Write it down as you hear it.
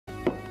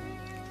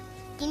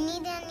Do you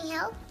need any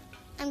help?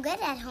 I'm good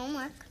at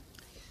homework.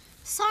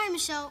 Sorry,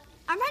 Michelle.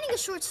 I'm writing a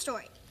short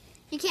story.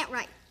 You can't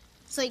write,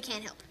 so you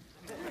can't help.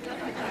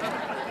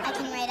 I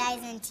can write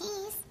I's and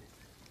T's.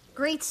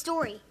 Great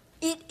story.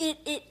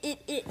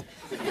 It.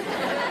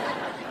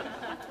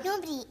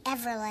 Nobody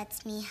ever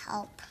lets me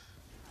help.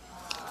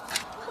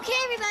 Okay,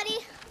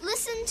 everybody,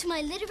 listen to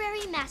my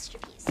literary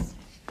masterpiece.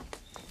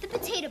 The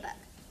Potato Bug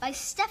by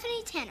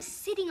Stephanie Tanner.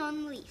 Sitting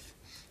on the leaf,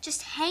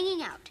 just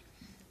hanging out.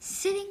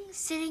 Sitting,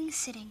 sitting,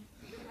 sitting.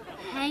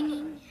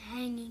 Hanging,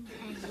 hanging,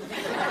 hanging.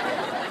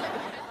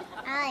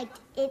 I liked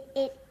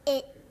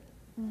it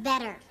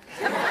better.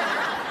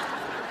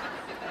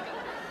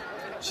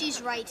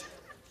 She's right.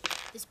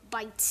 This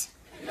bites.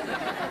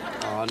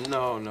 Oh,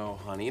 no,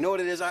 honey. You know what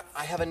it is? I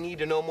have a need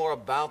to know more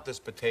about this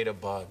potato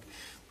bug.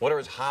 What are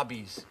his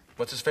hobbies?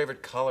 What's his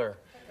favorite color?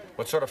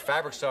 What sort of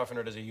fabric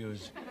softener does he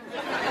use?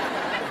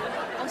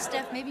 Oh,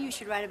 Steph, maybe you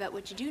should write about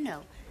what you do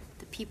know.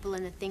 The people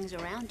and the things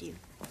around you.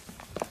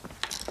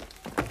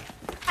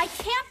 I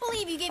can't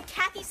believe you gave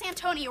Kathy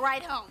Santoni a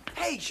ride home.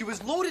 Hey, she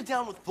was loaded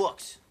down with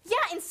books. Yeah,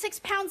 and 6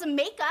 pounds of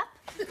makeup.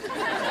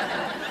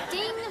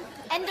 Ding.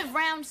 End of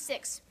round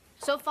 6.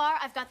 So far,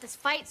 I've got this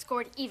fight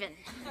scored even.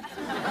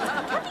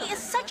 Kathy is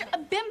such a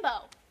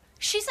bimbo.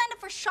 She signed up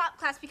for shop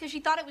class because she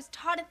thought it was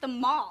taught at the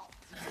mall.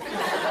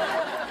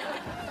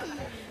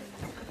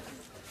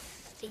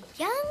 The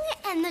young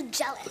and the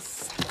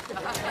jealous.